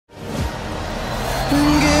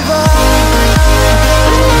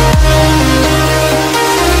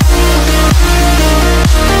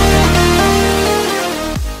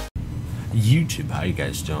YouTube, how you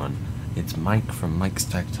guys doing? It's Mike from Mike's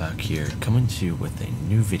Tech Talk here, coming to you with a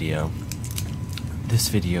new video. This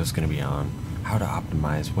video is going to be on how to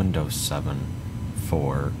optimize Windows 7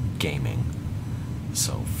 for gaming.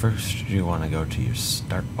 So first you want to go to your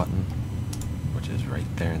Start button, which is right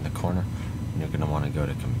there in the corner, and you're going to want to go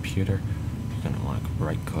to Computer. You're going to want to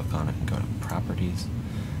right click on it and go to Properties,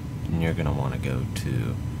 and you're going to want to go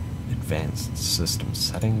to Advanced System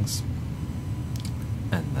Settings,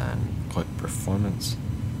 and then click Performance,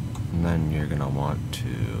 and then you're gonna want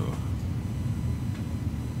to,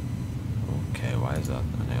 okay, why is that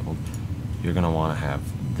enabled? You're gonna want to have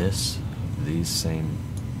these same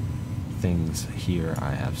things here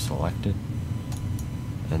I have selected,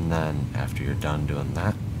 and then after you're done doing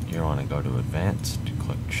that, you want to go to Advanced,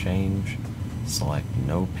 click Change, select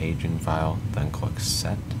No Paging File, then click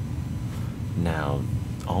Set. Now,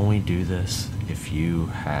 only do this if you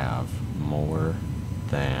have more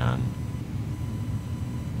than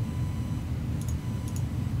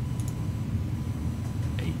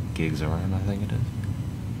 8 gigs of RAM, I think it is.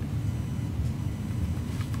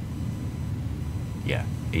 Yeah,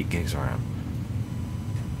 8 gigs of RAM.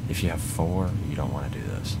 If you have 4, you don't want to do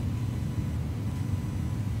this.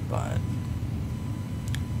 But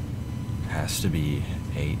it has to be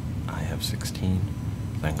 8. I have 16.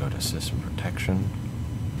 Then go to System Protection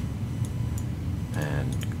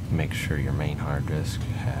and make sure your main hard disk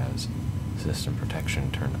has System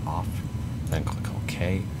Protection turned off. Then click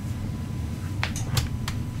OK.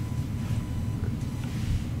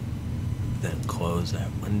 Then close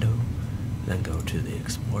that window. Then go to the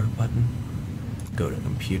Explore button. Go to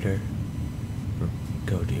Computer.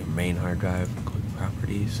 Go to your main hard drive. Click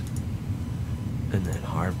Properties. And then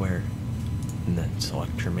Hardware. And then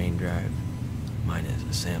select your main drive. Mine is a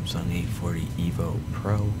Samsung 840 EVO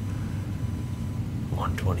Pro.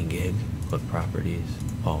 120 gig, click Properties,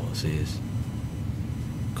 Policies,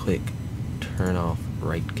 click Turn Off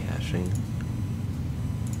Write Caching.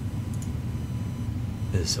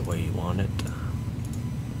 This is the way you want it.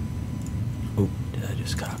 Oop, did I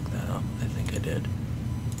just cock that up? I think I did.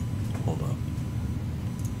 Hold up.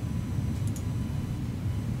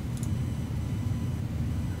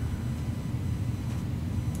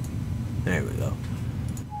 There we go.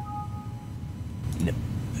 No,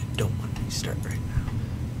 I don't want to restart right now.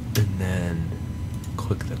 And then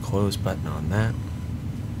click the Close button on that.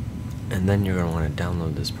 And then you're going to want to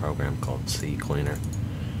download this program called CCleaner.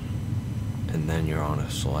 And then you're going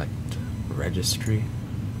to select Registry.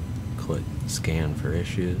 Click Scan for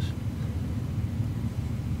Issues.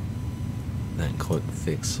 Then click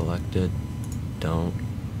Fix Selected. Don't.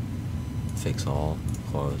 Fix All.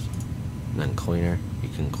 Close. And then Cleaner. You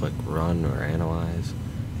can click Run or Analyze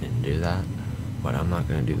and do that. But I'm not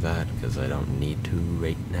going to do that because I don't need to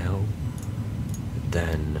right now.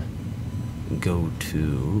 Then go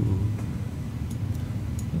to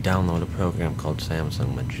download a program called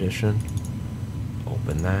Samsung Magician.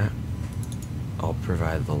 Open that. I'll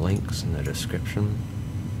provide the links in the description.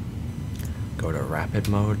 Go to Rapid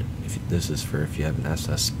Mode. This is for if you have an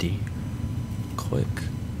SSD. Click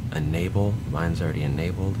Enable. Mine's already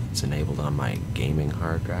enabled. It's enabled on my gaming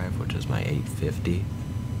hard drive, which is my 850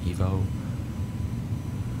 EVO.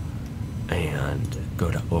 And go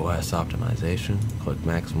to OS Optimization, click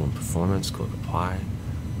Maximum Performance, click Apply,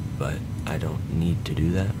 but I don't need to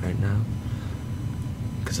do that right now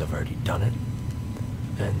because I've already done it.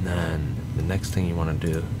 And then the next thing you want to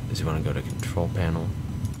do is you want to go to Control Panel,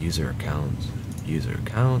 User Accounts,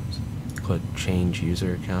 click Change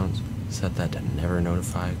User Accounts, set that to Never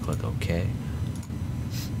Notify, click OK.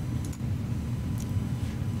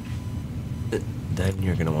 Then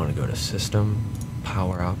you're going to want to go to System,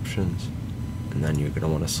 Power Options, and then you're going to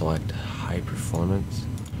want to select High Performance,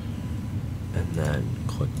 and then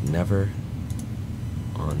click Never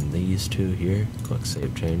on these two here, click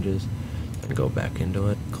Save Changes, and go back into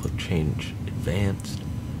it, click Change Advanced,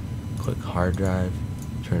 click Hard Drive,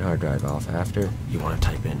 turn hard drive off after. You want to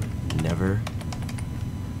type in Never,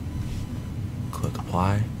 click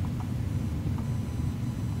Apply,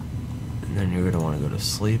 and then you're going to want to go to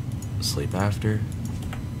Sleep After,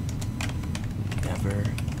 Never,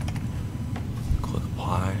 click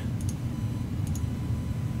Apply,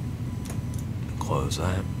 close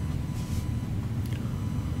that,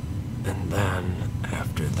 and then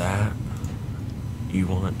after that you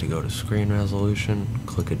want to go to Screen Resolution,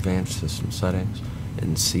 click Advanced System Settings,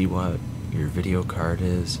 and see what your video card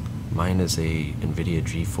is. Mine is a NVIDIA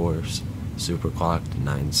GeForce Superclocked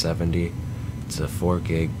 970. It's a 4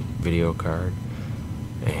 gig video card.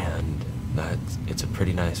 and it's a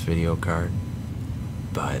pretty nice video card,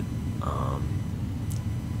 but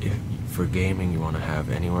if for gaming you want to have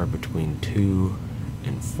anywhere between 2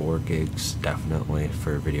 and 4 gigs definitely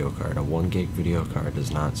for a video card. A 1 gig video card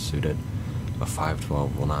is not suited. A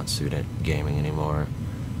 512 will not suit it gaming anymore.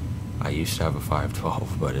 I used to have a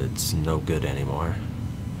 512, but it's no good anymore.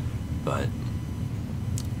 But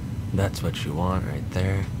that's what you want right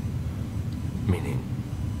there, meaning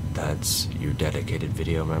that's your dedicated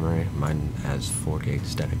video memory. Mine has 4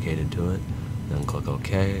 gigs dedicated to it. Then click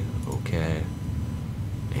OK, OK,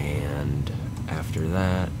 and after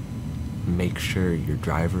that, make sure your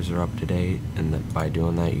drivers are up to date, and that by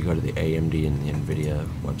doing that you go to the AMD and the NVIDIA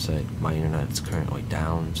website. My internet's currently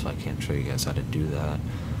down, so I can't show you guys how to do that,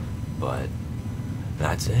 but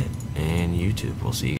that's it, and YouTube, we'll see you